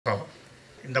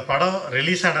இந்த படம்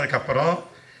ரிலீஸ் ஆனதுக்கப்புறம்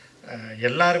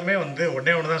எல்லாருமே வந்து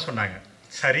ஒன்றே ஒன்று தான் சொன்னாங்க.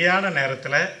 சரியான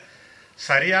நேரத்தில்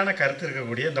சரியான கருத்து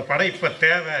இருக்கக்கூடிய இந்த படம்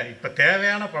இப்போ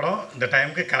தேவையான படம் இந்த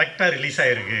டைமுக்கு கரெக்டாக ரிலீஸ்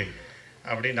ஆகிருக்கு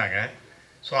அப்படின்னாங்க.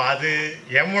 ஸோ அது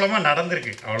என் மூலமாக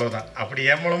நடந்திருக்கு, அவ்வளோதான். அப்படி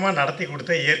என் மூலமாக நடத்தி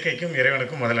கொடுத்த இயற்கைக்கும்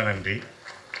இறைவனுக்கும் முதல்ல நன்றி.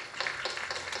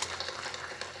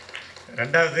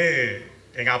 ரெண்டாவது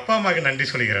எங்கள் அப்பா அம்மாவுக்கு நன்றி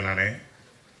சொல்லிக்கிறேன் நான்.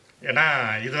 ஏன்னா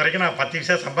இது வரைக்கும் நான் 10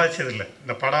 பைசா சம்பாதிச்சதில்லை.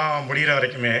 இந்த படம் முடிகிற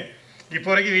வரைக்குமே இப்போ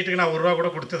வரைக்கும் வீட்டுக்கு நான் 1 ரூபா கூட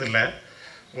கொடுத்ததில்லை.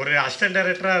 ஒரு அசிஸ்டன்ட்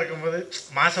டைரக்டராக இருக்கும்போது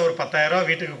மாதம் ஒரு 10,000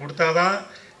 வீட்டுக்கு கொடுத்தா தான்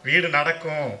வீடு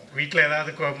நடக்கும், வீட்டில்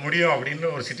ஏதாவது முடியும்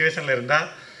அப்படின்னு ஒரு சிச்சுவேஷனில் இருந்தால்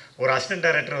ஒரு அசிஸ்டன்ட்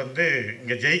டைரக்டர் வந்து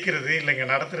இங்கே ஜெயிக்கிறது இல்லை இங்கே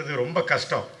நடத்துறது ரொம்ப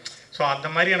கஷ்டம். ஸோ அந்த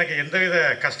மாதிரி எனக்கு எந்தவித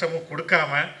கஷ்டமும்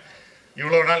கொடுக்காம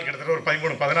இவ்வளோ நாள் கிட்டத்தட்ட ஒரு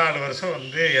 13-14 வருஷம்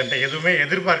வந்து என்கிட்ட எதுவுமே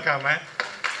எதிர்பார்க்காம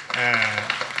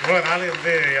இவ்வளோ நாள்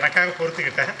வந்து எனக்காக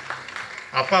பொறுத்துக்கிட்டேன்.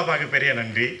 அப்பா அம்மாவுக்கு பெரிய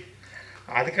நன்றி.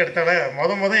 அதுக்கு அடுத்தால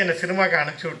என்னை சினிமாவுக்கு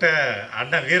அனுப்பிச்சி விட்ட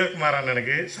அண்ணன் வீரகுமார்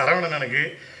அண்ணனுக்கு, சரவணன் அண்ணனுக்கு,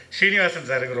 ஸ்ரீனிவாசன்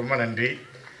சாருக்கு ரொம்ப நன்றி.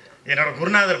 என்னோடய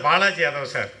குருநாதர் பாலாஜி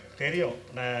யாதவ் சார் தெரியும்,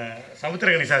 நான்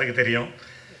சமுத்திரகனி சாருக்கு தெரியும்.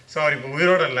 ஸோ அவர் இப்போ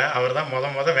உயிரோடு இல்லை. அவர்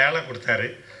தான் வேலை கொடுத்தாரு.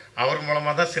 அவர்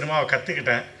மூலமாக தான் சினிமாவை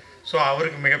கற்றுக்கிட்டேன். ஸோ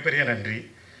அவருக்கு மிகப்பெரிய நன்றி.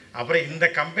 அப்புறம் இந்த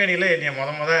கம்பெனியில் என்னை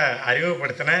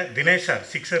அறிமுகப்படுத்தின தினேஷ் சார்,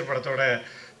 சிக்ஸர் படத்தோட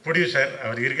ப்ரொடியூசர்,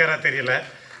 அவர் இருக்காரா தெரியல,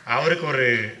 அவருக்கு ஒரு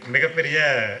மிகப்பெரிய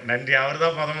நன்றி. அவர்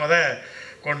தான்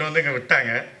கொண்டு வந்து இங்கே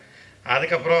விட்டாங்க.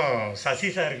 அதுக்கப்புறம் சசி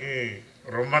சாருக்கு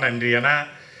ரொம்ப நன்றி. ஏன்னா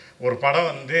ஒரு படம்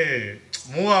வந்து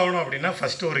மூவ் ஆகணும் அப்படின்னா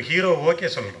ஃபஸ்ட்டு ஒரு ஹீரோ ஓகே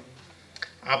சொல்லணும்.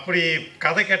 அப்படி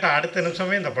கதை கேட்ட அடுத்த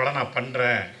நிமிஷமே இந்த படம் நான்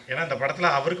பண்ணுறேன். ஏன்னா இந்த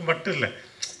படத்தில் அவருக்கு மட்டும் இல்லை,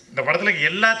 இந்த படத்தில்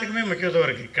எல்லாத்துக்குமே முக்கியத்துவம்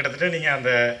இருக்குது. கிட்டத்தட்ட நீங்கள்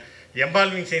அந்த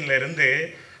எம்பால்விங் சீனில் இருந்து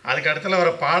அதுக்கு அடுத்துல வர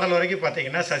பாடல் வரைக்கும்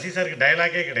பார்த்தீங்கன்னா சசி சாருக்கு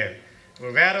டைலாகே கிடையாது.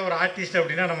 வேறு ஒரு ஆர்டிஸ்ட்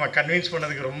அப்படின்னா நம்ம கன்வின்ஸ்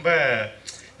பண்ணதுக்கு ரொம்ப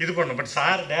இது பண்ணணும். பட்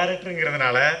சார்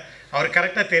டேரக்டருங்கிறதுனால அவர்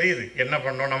கரெக்டாக தெரியுது என்ன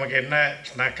பண்ணணும், நமக்கு என்ன,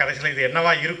 நான் கடைசியில் இது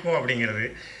என்னவா இருக்கும் அப்படிங்கிறது.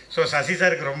 ஸோ சசி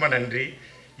சாருக்கு ரொம்ப நன்றி.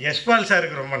 யஷ்பால்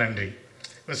சாருக்கு ரொம்ப நன்றி.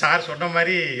 இப்போ சார் சொன்ன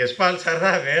மாதிரி யஷ்பால் சார்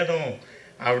தான் வேணும்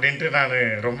அப்படின்ட்டு நான்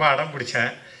ரொம்ப அடம்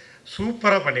பிடிச்சேன்.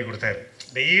 சூப்பராக பண்ணி கொடுத்தாரு.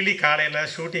 டெய்லி காலையில்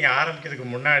ஷூட்டிங் ஆரம்பிக்கிறதுக்கு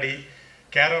முன்னாடி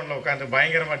கேரவனில் உட்காந்து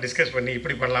பயங்கரமாக டிஸ்கஸ் பண்ணி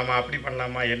இப்படி பண்ணலாமா அப்படி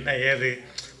பண்ணலாமா என்ன ஏது,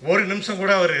 ஒரு நிமிஷம்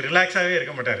கூட அவர் ரிலாக்ஸாகவே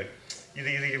இருக்க மாட்டார். இது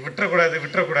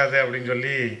விட்டுறக்கூடாது அப்படின்னு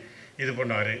சொல்லி இது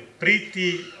பண்ணுவார்.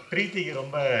 பிரீத்திக்கு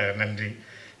ரொம்ப நன்றி.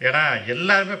 ஏன்னா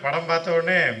எல்லாருமே படம் பார்த்த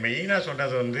உடனே மெயினாக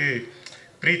சொன்னது வந்து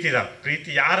பிரீத்தி தான்.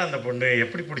 பிரீத்தி யார் அந்த பொண்ணு,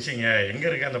 எப்படி பிடிச்சிங்க, எங்கே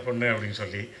இருக்கு அந்த பொண்ணு அப்படின்னு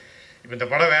சொல்லி. இப்போ இந்த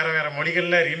படம் வேறு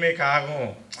மொழிகளில் ரீமேக் ஆகும்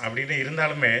அப்படின்னு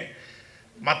இருந்தாலுமே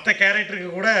மற்ற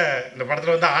கேரக்டருக்கு கூட இந்த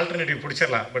படத்தில் வந்து ஆல்டர்னேட்டிவ்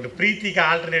பிடிச்சிடலாம். பட் பிரீத்திக்கு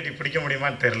ஆல்டர்னேட்டிவ் பிடிக்க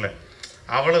முடியுமான்னு தெரில,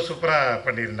 அவ்வளோ சூப்பராக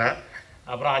பண்ணியிருந்தா.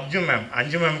 அப்புறம்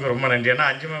அஞ்சு மேமுக்கு ரொம்ப நன்றி. ஏன்னா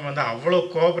அஞ்சு மேம் வந்து அவ்வளோ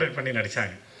கோஆப்ரேட் பண்ணி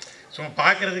நடித்தாங்க. ஸோ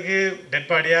பார்க்குறதுக்கு டெட்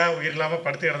பாடியாக உயிர் இல்லாமல்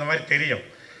படுத்து கிடந்த மாதிரி தெரியும்.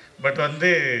 பட் வந்து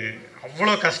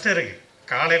அவ்வளோ கஷ்டம் இருக்குது.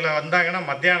 காலையில் வந்தாங்கன்னா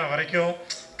மத்தியானம் வரைக்கும்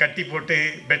கட்டி போட்டு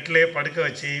பெட்லேயே படுக்க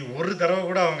வச்சு ஒரு தடவை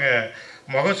கூட அவங்க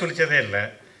முகம் சுழித்ததே இல்லை.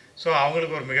 ஸோ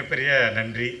அவங்களுக்கு ஒரு மிகப்பெரிய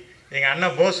நன்றி. எங்கள்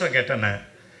அண்ணன்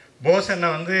போஸ்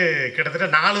அண்ணன் வந்து கிட்டத்தட்ட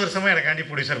 4 வருஷமாக எனக்காண்டி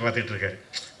ப்ரொடியூசர் பார்த்துட்ருக்காரு.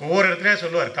 ஒவ்வொரு இடத்துலையே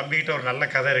சொல்லுவார், தம்பிக்கிட்ட ஒரு நல்ல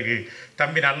கதை இருக்குது,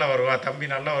 தம்பி நல்லா வருவா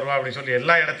அப்படின்னு சொல்லி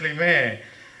எல்லா இடத்துலையுமே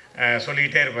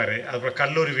சொல்லிக்கிட்டே இருப்பார். அதுக்கப்புறம்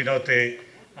கல்லூரி வினோத்து,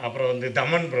 அப்புறம் வந்து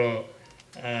Thaman bro,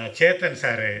 Chetan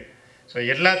sir, so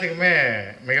எல்லாத்துக்குமே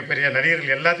மிகப்பெரிய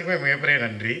நடிகர்கள் எல்லாத்துக்குமே மிகப்பெரிய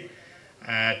நன்றி.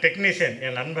 டெக்னீஷியன்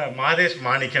என் நண்பன் மாதேஷ்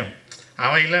மாணிக்கம்,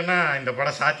 அவன் இல்லைன்னா இந்த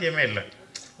படம் சாத்தியமே இல்லை.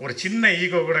 ஒரு சின்ன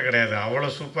ஈகோ கூட கிடையாது,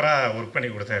 அவ்வளோ சூப்பராக ஒர்க்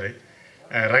பண்ணி கொடுத்தாரு.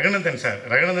 ரகுநந்தன்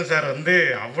சார் வந்து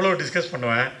அவ்வளோ டிஸ்கஸ்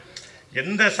பண்ணுவேன்.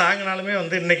 எந்த சாங்குனாலுமே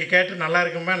வந்து இன்றைக்கி கேட்டு நல்லா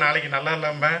இருக்கும்பா, நாளைக்கு நல்லா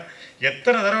இல்லாமல்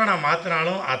எத்தனை தடவை நான்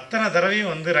மாற்றினாலும் அத்தனை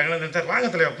தடவையும் வந்து ரகுநந்தன் சார் வாங்க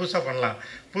தலைவா புதுசாக பண்ணலாம்.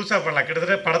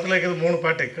 கிட்டத்தட்ட படத்தில் இருக்கிறது 3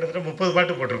 பாட்டு, கிட்டத்தட்ட 30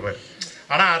 பாட்டு போட்டிருப்பார்.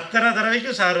 ஆனால் அத்தனை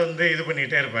தடவைக்கும் சார் வந்து இது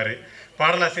பண்ணிகிட்டே இருப்பார்.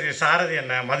 பாடலாசிரியர் சாரதி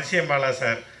அண்ணன், மதிசியம்பாலா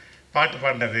சார் பாட்டு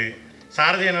பாடினது,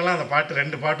 சாரதி அண்ணெல்லாம் அந்த பாட்டு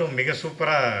 2 பாட்டும் மிக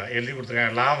சூப்பராக எழுதி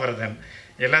கொடுத்துருக்காங்க. லாவரதன்,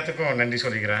 எல்லாத்துக்கும் நன்றி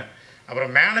சொல்லிக்கிறேன்.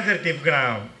 அப்புறம் மேனேஜர் டீமுக்கு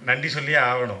நான் நன்றி சொல்லியே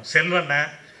ஆகணும். செல்வண்ணன்,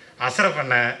 அசரப்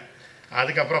அண்ணன்,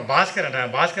 அதுக்கப்புறம்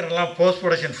பாஸ்கரன்லாம் போஸ்ட்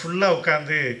ப்ரொடக்ஷன் ஃபுல்லாக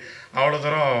உட்காந்து அவ்வளோ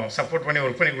தூரம் சப்போர்ட் பண்ணி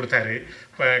ஒர்க் பண்ணி கொடுத்தாரு.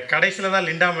 இப்போ கடைசியில் தான்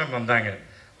லிண்டா மேம் வந்தாங்க,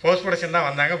 போஸ்ட் ப்ரொடக்ஷன் தான்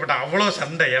வந்தாங்க. பட் அவ்வளோ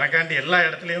சண்டை எனக்காண்டி எல்லா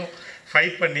இடத்துலையும்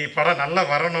ஃபைட் பண்ணி படம் நல்லா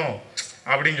வரணும்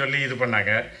அப்படின்னு சொல்லி இது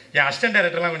பண்ணாங்க. என் அசிஸ்டன்ட்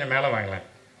டைரக்டர்லாம் கொஞ்சம் மேலே வாங்கலாம்.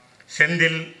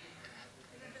 செந்தில்,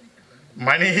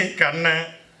 மணி, கண்ணன்,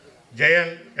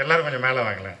 ஜெயன் எல்லோரும் கொஞ்சம் மேலே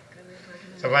வாங்கலாம்.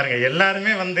 ஸோ பாருங்கள்,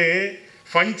 எல்லாருமே வந்து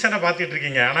ஃபங்க்ஷனை பார்த்துட்டு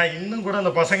இருக்கீங்க. ஆனால் இன்னும் கூட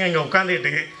அந்த பசங்க இங்கே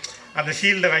உட்காந்துக்கிட்டு அந்த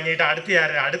ஷீல்டை வாங்கிட்டு அடுத்து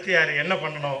யார் என்ன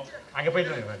பண்ணணும் அங்கே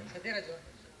போயிட்டு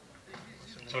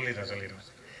சொல்லிடுறேன்.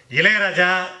 இளையராஜா,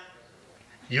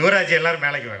 யுவராஜ் எல்லோரும்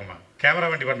மேடைக்கு வாங்கம்மா.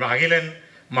 கேமராமேன் டிபார்ட்மெண்ட் அகிலன்,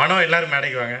 மனோ எல்லோரும்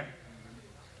மேடைக்கு வாங்க.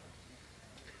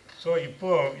 ஸோ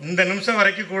இப்போது இந்த நிமிஷம்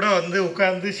வரைக்கும் கூட வந்து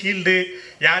உட்காந்து ஷீல்டு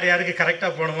யார் யாருக்கு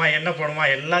கரெக்டாக போகணுமா என்ன போகணுமா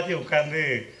எல்லாத்தையும் உட்காந்து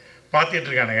பார்த்துக்கிட்டு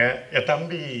இருக்கானுங்க. என்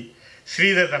தம்பி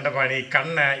ஸ்ரீதர் தண்டபாணி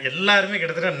கண்ணன் எல்லாருமே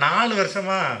கிட்டத்தட்ட 4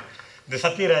 வருஷமாக இந்த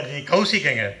சத்யராஜ்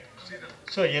கௌசிக்கங்க.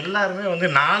 ஸோ எல்லாருமே வந்து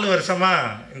 4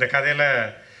 வருஷமாக இந்த கதையில்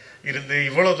இருந்து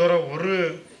இவ்வளோ தூரம்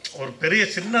ஒரு பெரிய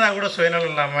சின்னதாக கூட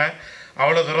சுயநலம் இல்லாமல்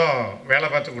அவ்வளோ தூரம் வேலை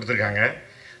பார்த்து கொடுத்துருக்காங்க.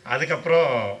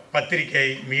 அதுக்கப்புறம் பத்திரிக்கை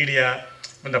மீடியா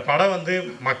இந்த படம் வந்து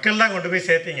மக்கள் தான் கொண்டு போய்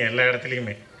சேர்த்திங்க எல்லா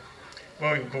இடத்துலையுமே.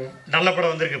 இப்போ நல்ல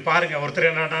படம் வந்திருக்கு பாருங்கள். ஒருத்தர்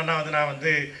என்னன்னா வந்து நான்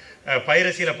வந்து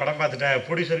பைரசியில் படம் பார்த்துட்டேன்,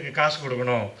 ப்ரொடியூசருக்கு காசு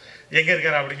கொடுக்கணும், எங்கே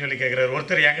இருக்கார் அப்படின்னு சொல்லி கேட்குறாரு.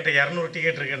 ஒருத்தர் என்கிட்ட 200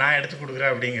 டிக்கெட் இருக்குது நான் எடுத்து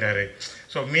கொடுக்குறேன் அப்படிங்கிறாரு.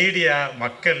 ஸோ மீடியா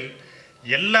மக்கள்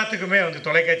எல்லாத்துக்குமே வந்து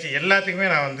தொலைக்காட்சி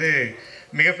எல்லாத்துக்குமே நான் வந்து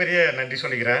மிகப்பெரிய நன்றி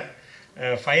சொல்லிக்கிறேன்.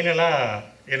 ஃபைனலாக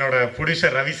என்னோடய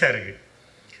ப்ரொடியூசர் ரவி சாருக்கு.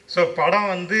 ஸோ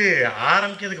படம் வந்து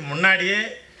ஆரம்பிக்கிறதுக்கு முன்னாடியே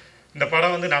இந்த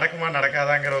படம் வந்து நடக்குமா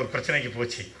நடக்காதாங்கிற ஒரு பிரச்சனைக்கு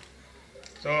போச்சு.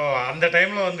 ஸோ அந்த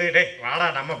டைமில் வந்து டே வாடா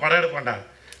நம்ம படம் எடுப்போண்டா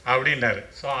அப்படின்றாரு.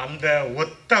 ஸோ அந்த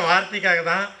ஒத்த வார்த்தைக்காக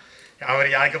தான் அவர்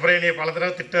அதுக்கப்புறம் என்னைய பல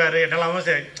தடவை திட்டுவார் என்னெல்லாமோ.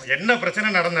 சரி என்ன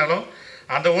பிரச்சனை நடந்தாலும்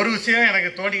அந்த ஒரு விஷயம் எனக்கு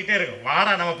தோண்டிக்கிட்டே இருக்கும்,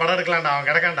 வாடா நம்ம படம் எடுக்கலாம்டா அவன்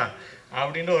கிடக்காண்டா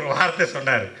அப்படின்னு ஒரு வார்த்தை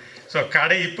சொன்னார். ஸோ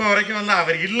இப்போ வரைக்கும் வந்து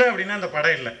அவர் இல்லை அப்படின்னா அந்த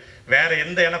படம் இல்லை. வேறு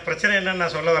எந்த ஏன்னா பிரச்சனை என்னன்னு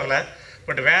நான் சொல்ல வரல,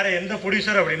 பட் வேறு எந்த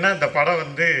ப்ரொடியூசர் அப்படின்னா இந்த படம்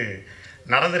வந்து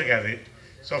நடந்திருக்காது.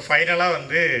 ஸோ ஃபைனலாக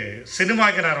வந்து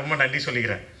சினிமாவுக்கு நான் ரொம்ப நன்றி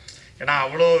சொல்லிக்கிறேன். ஏன்னா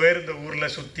அவ்வளோ பேர் இந்த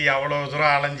ஊரில் சுற்றி அவ்வளோ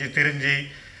தூரம் அலைஞ்சி திரிஞ்சு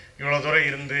இவ்வளோ தூரம்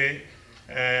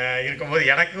இருக்கும்போது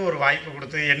எனக்கு ஒரு வாய்ப்பு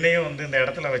கொடுத்து என்னையும் வந்து இந்த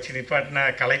இடத்துல வச்சு நிப்பாட்டின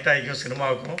கலைத்தாய்க்கும்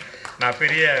சினிமாவுக்கும் நான்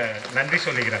பெரிய நன்றி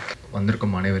சொல்லிக்கிறேன்.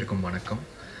 வந்திருக்கும் அனைவருக்கும் வணக்கம்.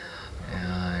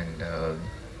 அண்ட்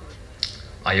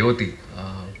அயோத்தி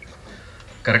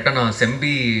கரெக்டாக நான்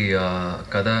செம்பி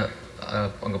கதை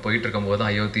அங்கே போயிட்டுருக்கும்போது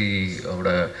தான் அயோத்தியோட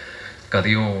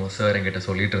கதையும் சார் என்கிட்ட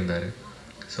சொல்லிகிட்டு இருந்தார்.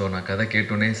 ஸோ நான் கதை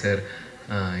கேட்டோன்னே சார்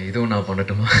இதுவும் நான்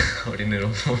பண்ணட்டுமா அப்படின்னு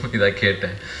ரொம்ப இதாக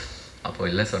கேட்டேன். அப்போ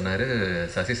இல்லை சொன்னார்,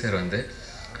 சசி சார் வந்து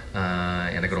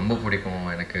எனக்கு ரொம்ப பிடிக்கும்,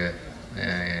 எனக்கு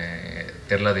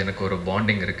தெரில அது எனக்கு ஒரு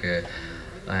பாண்டிங் இருக்குது,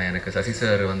 எனக்கு சசி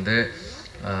சார் வந்து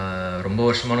ரொம்ப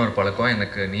வருஷமான ஒரு பழக்கம்,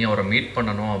 எனக்கு நீ அவரை மீட்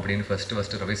பண்ணணும் அப்படின்னு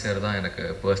ஃபஸ்ட்டு ரவி சார் தான் எனக்கு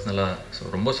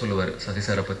பர்சனலாக ரொம்ப சொல்லுவார் சசி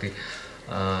சாரை பற்றி.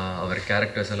 அவர்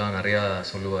கேரக்டர்ஸ் எல்லாம் நிறையா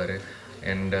சொல்லுவார்.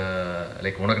 அண்ட்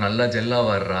லைக் உனக்கு நல்லா ஜெல்லாக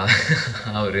வர்றா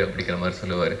அவர் அப்படிங்கிற மாதிரி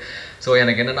சொல்லுவார். ஸோ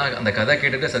எனக்கு என்னென்னா அந்த கதை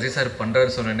கேட்டுட்டு சசி சார்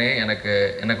பண்ணுறாரு சொன்னே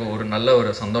எனக்கு ஒரு நல்ல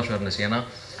ஒரு சந்தோஷம் இருந்துச்சு. ஏன்னா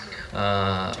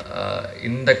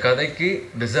இந்த கதைக்கு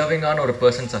டிசர்விங்கான ஒரு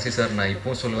பர்சன் சசி சார் நான்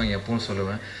இப்பவும் சொல்லுவேன் எப்பவும்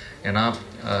சொல்லுவேன். ஏன்னா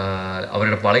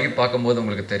அவரோட பழகி பார்க்கும்போது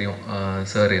உங்களுக்கு தெரியும்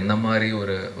சார் எந்த மாதிரி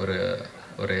ஒரு ஒரு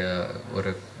ஒரு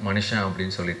ஒரு மனுஷன்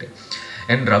அப்படின்னு சொல்லிட்டு.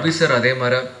 அண்ட் ரவி சார் அதே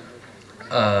மாதிரி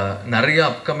நிறைய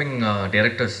அப்கமிங்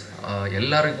டைரக்டர்ஸ்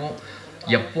எல்லாருக்கும்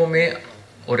எப்போவுமே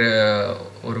ஒரு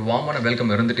ஒரு வார்மான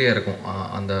வெல்கம் இருந்துகிட்டே இருக்கும்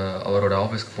அந்த அவரோட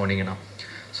ஆஃபீஸ்க்கு போனீங்கன்னா.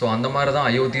 ஸோ அந்த மாதிரி தான்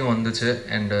அயோத்தியும் வந்துச்சு.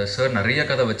 அண்டு சார் நிறைய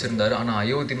கதை வச்சுருந்தார், ஆனால்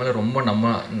அயோத்தி மேலே ரொம்ப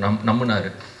நம்பினார்.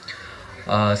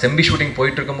 செம்பி ஷூட்டிங்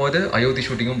போயிட்டுருக்கும்போது அயோத்தி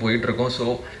ஷூட்டிங்கும் போயிட்டுருக்கோம். ஸோ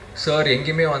சார்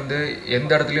எங்கேயுமே வந்து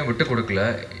எந்த இடத்துலையும் விட்டு கொடுக்கல.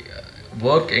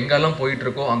 ஒர்க் எங்கெல்லாம்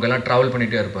போயிட்டுருக்கோ அங்கெல்லாம் ட்ராவல்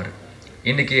பண்ணிகிட்டே இருப்பார்.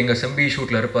 இன்றைக்கி எங்கள் செம்பி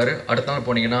ஷூட்டில் இருப்பார், அடுத்த நாள்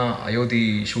போனீங்கன்னா அயோத்தி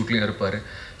ஷூட்லேயும் இருப்பார்.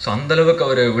 ஸோ அந்தளவுக்கு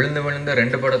அவர் விழுந்து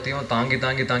 2 படத்தையும்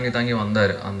தாங்கி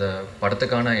வந்தார். அந்த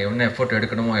படத்துக்கான என்ன எஃபோர்ட்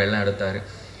எடுக்கணுமோ எல்லாம் எடுத்தார்.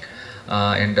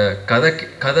 அண்ட்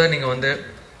கதை நீங்கள் வந்து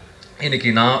இன்றைக்கி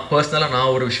நான் பர்சனலாக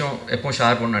நான் ஒரு விஷயம் எப்பவும்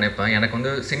ஷேர் பண்ண நினைப்பேன். எனக்கு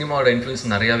வந்து சினிமாவோட இன்ஃப்ளூயன்ஸ்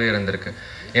நிறையாவே இருந்திருக்கு.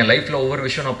 என் லைஃப்பில் ஒவ்வொரு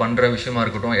விஷயம் நான் பண்ணுற விஷயமா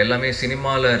இருக்கட்டும், எல்லாமே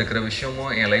சினிமாவில் இருக்கிற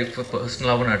விஷயமும் என் லைஃப்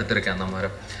பர்சனலாகவும் நான் எடுத்திருக்கேன் அந்த மாதிரி.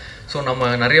 ஸோ நம்ம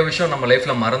நிறைய விஷயம் நம்ம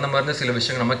லைஃப்பில் மறந்து சில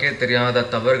விஷயங்கள் நமக்கே தெரியாத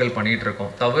தவறுகள் பண்ணிகிட்ருக்கோம்.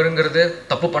 தவறுங்கிறது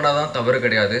தப்பு பண்ணால் தான் தவறு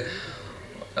கிடையாது.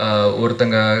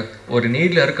 ஒருத்தங்க ஒரு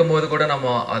நீடில் இருக்கும்போது கூட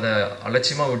நம்ம அதை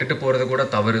அலட்சியமாக விட்டுட்டு போகிறது கூட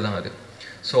தவறு தான் அது.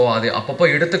 ஸோ அது அப்பப்போ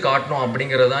எடுத்து காட்டணும்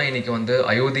அப்படிங்கிறது தான் இன்றைக்கி வந்து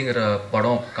அயோத்திங்கிற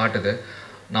படம் காட்டுது.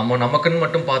 நமக்குன்னு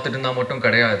மட்டும் பார்த்துட்டு இருந்தால் மட்டும்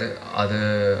கிடையாது, அது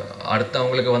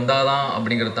அடுத்தவங்களுக்கு வந்தால் தான்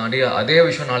அப்படிங்கிறத தாண்டி அதே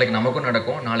விஷயம் நாளைக்கு நமக்கும்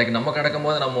நடக்கும். நாளைக்கு நமக்கு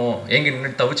நடக்கும்போது நம்ம எங்கே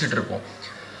நின்று தவிச்சிட்டு இருப்போம்.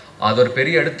 அது ஒரு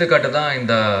பெரிய எடுத்துக்காட்டு தான்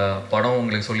இந்த படம்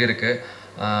உங்களுக்கு சொல்லியிருக்கு.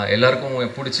 எல்லாருக்கும்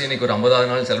பிடிச்சி இன்றைக்கி ஒரு 50வது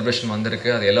நாள் செலிப்ரேஷன் வந்திருக்கு.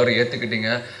 அது எல்லோரும் ஏற்றுக்கிட்டீங்க.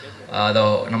 அதை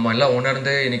நம்ம எல்லாம்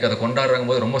உணர்ந்து இன்றைக்கி அதை கொண்டாடுறங்கும்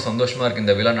போது ரொம்ப சந்தோஷமாக இருக்குது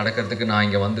இந்த விழா நடக்கிறதுக்கு. நான்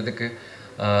இங்கே வந்ததுக்கு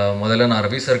முதல்ல நான்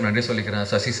ரவி சாருக்கு நன்றி சொல்லிக்கிறேன்,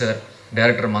 Sasi sir,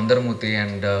 director Manthiramoorthy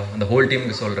and அந்த ஹோல்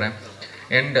டீமுக்கு சொல்கிறேன்.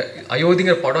 அண்ட்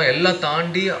அயோத்திங்கிற படம் எல்லாம்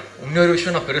தாண்டி இன்னொரு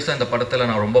விஷயம் நான் பெருசாக இந்த படத்தில்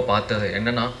நான் ரொம்ப பார்த்தது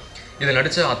என்னென்னா, இதில்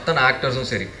நடித்த அத்தனை ஆக்டர்ஸும்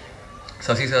சரி,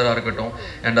 சசி சாராக இருக்கட்டும்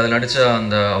அண்ட் அதில் நடித்த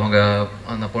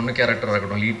அந்த பொண்ணு கேரக்டராக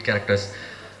இருக்கட்டும், லீட் கேரக்டர்ஸ்,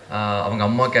 அவங்க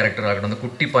அம்மா கேரக்டராக இருக்கட்டும், அந்த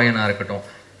குட்டி பையனாக இருக்கட்டும்,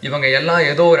 இவங்க எல்லாம்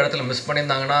ஏதோ ஒரு இடத்துல மிஸ்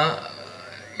பண்ணியிருந்தாங்கன்னா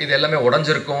இது எல்லாமே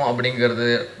உடஞ்சிருக்கும் அப்படிங்கிறது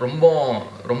ரொம்ப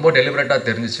ரொம்ப டெலிபரேட்டாக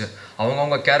தெரிஞ்சிச்சு.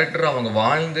 அவங்கவுங்க கேரக்டர் அவங்க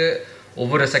வாழ்ந்து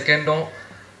ஒவ்வொரு செகண்டும்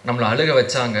நம்மளை அழுக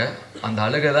வச்சாங்க. அந்த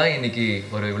அழுகை தான் இன்றைக்கி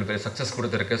ஒரு இவ்வளோ பெரிய சக்ஸஸ்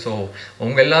கொடுத்துருக்கு. ஸோ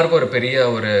உங்கள் எல்லாருக்கும் ஒரு பெரிய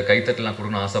ஒரு கைத்தட்டலாம்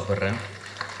கொடுக்கணும்னு ஆசைப்பட்றேன்.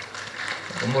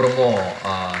 ரொம்ப ரொம்ப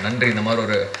நன்றி இந்த மாதிரி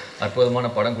ஒரு அற்புதமான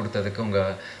படம் கொடுத்ததுக்கு,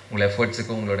 உங்கள்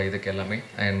எஃபர்ட்ஸுக்கு, உங்களோட இதுக்கு எல்லாமே.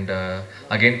 And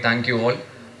again thank you all.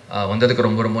 வந்ததுக்கு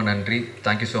ரொம்ப ரொம்ப நன்றி.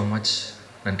 Thank you so much.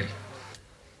 நன்றி.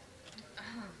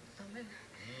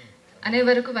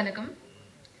 அனைவருக்கும் வணக்கம்.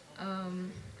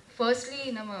 ஃபர்ஸ்ட்லி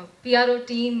நம்ம PRO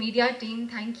team, media team,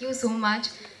 thank you so much.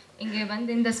 இங்கே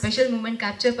வந்து இந்த ஸ்பெஷல் மூமெண்ட்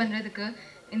கேப்சர் பண்ணுறதுக்கு,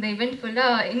 இந்த இவெண்ட்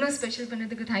ஃபுல்லாக இன்னும் ஸ்பெஷல்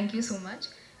பண்ணுறதுக்கு தேங்க்யூ ஸோ மச்.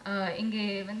 இங்கே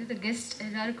வந்து கெஸ்ட்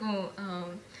எல்லாருக்கும்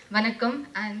வணக்கம்.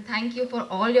 And thank you for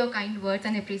all your kind words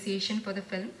and appreciation for the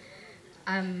film.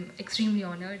 I am extremely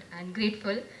honoured and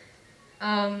grateful.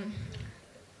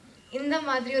 இந்த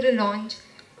மாதிரி ஒரு லான்ச்,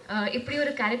 இப்படி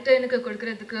ஒரு கேரக்டர் எனக்கு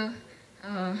கொடுக்கறதுக்கு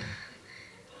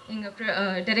எங்கள்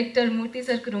டைரக்டர் மூர்த்தி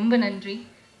சருக்கு ரொம்ப நன்றி,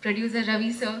 producer Ravi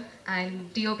sir and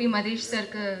DOP Madhesh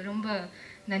சருக்கு ரொம்ப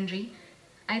நன்றி.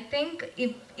 ஐ திங்க்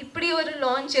இப்படி ஒரு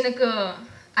லான்ச் எனக்கு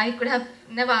I could have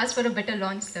never ask for a better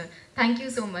launch sir. Thank you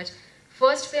so much.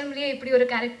 First ஃபிலிம்லேயே இப்படி ஒரு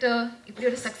கேரக்டர், இப்படி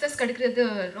ஒரு சக்ஸஸ் கிடைக்கிறது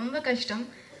ரொம்ப கஷ்டம்.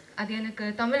 அது எனக்கு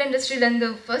தமிழ் இண்டஸ்ட்ரியிலேருந்து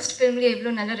ஃபர்ஸ்ட் ஃபிலிம்லேயே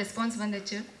எவ்வளோ நல்ல ரெஸ்பான்ஸ்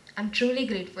வந்துச்சு. I am truly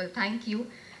grateful. Thank you.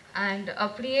 And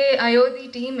அப்படியே அயோத்தி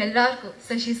டீம் எல்லாருக்கும்,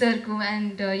 சசி சாருக்கும்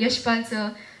and Yashpal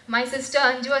sir, my sister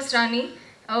Anju Asrani.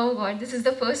 Oh God, this is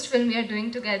the first film we are doing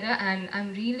together and I'm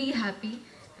really happy.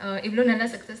 Ivlo nalla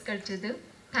success kadchadu.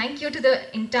 Thank you to the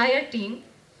entire team.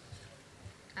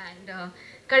 And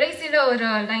கடைசியில் ஒரு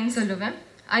line சொல்லுவேன்.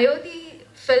 Ayodhya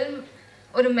film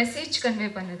ஒரு message convey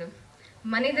பண்ணுது.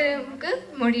 மனிதனுக்கு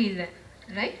மொழி இல்லை,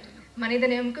 right?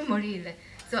 மனிதனுக்கு மொழி இல்லை.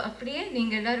 ஸோ அப்படியே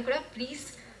நீங்கள் எல்லோரும் கூட please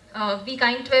be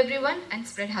kind to everyone and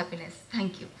spread happiness.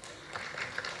 Thank you.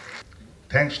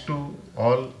 Thanks to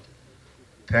all.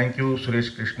 Thank you, Suresh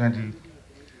Krishna ji.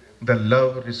 The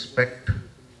love, respect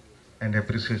and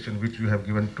appreciation which you have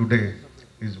given today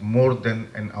is more than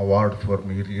an award for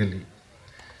me, really.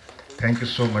 Thank you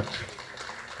so much.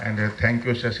 And thank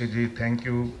you, Shashi ji. Thank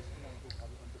you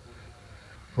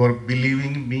for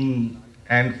believing me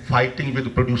and fighting with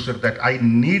the producer that I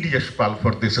need Yashpal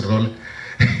for this role.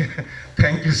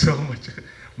 Thank you so much,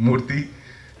 Moorthy.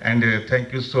 And thank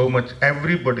you so much,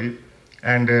 everybody.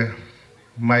 And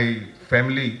my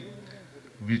family,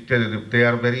 which they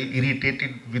are very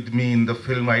irritated with me in the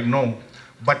film, I know,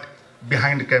 but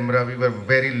behind camera we were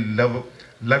very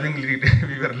lovingly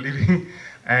we were living,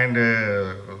 and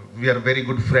we are very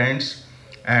good friends.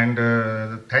 And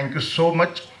thank you so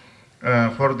much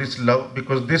for this love,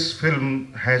 because this film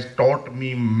has taught me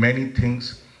many things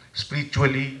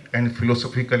spiritually and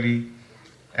philosophically.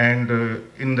 And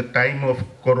in the time of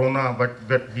corona,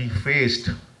 what we faced,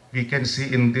 we can see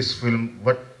in this film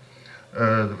what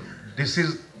this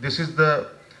is the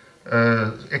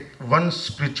one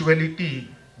spirituality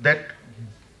that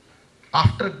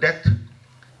after death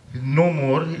is no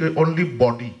more, only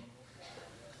body.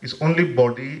 It's only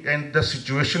body, and the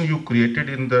situation you created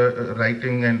in the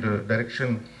writing and direction,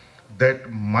 that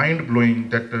mind blowing,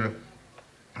 that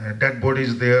dead body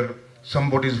is there,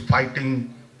 somebody is fighting,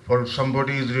 for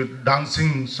somebody is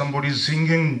dancing, somebody is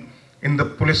singing in the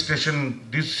police station,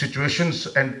 these situations,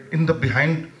 and in the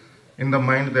behind, in the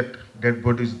mind, that dead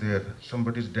body is there,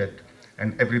 somebody is dead,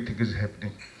 and everything is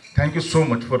happening. Thank you so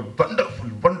much for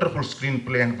wonderful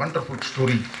screenplay and wonderful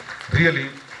story. Really,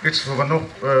 it's one of,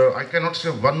 I cannot say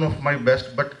one of my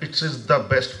best, but it is the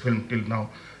best film till now.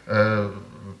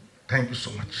 Thank you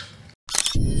so much.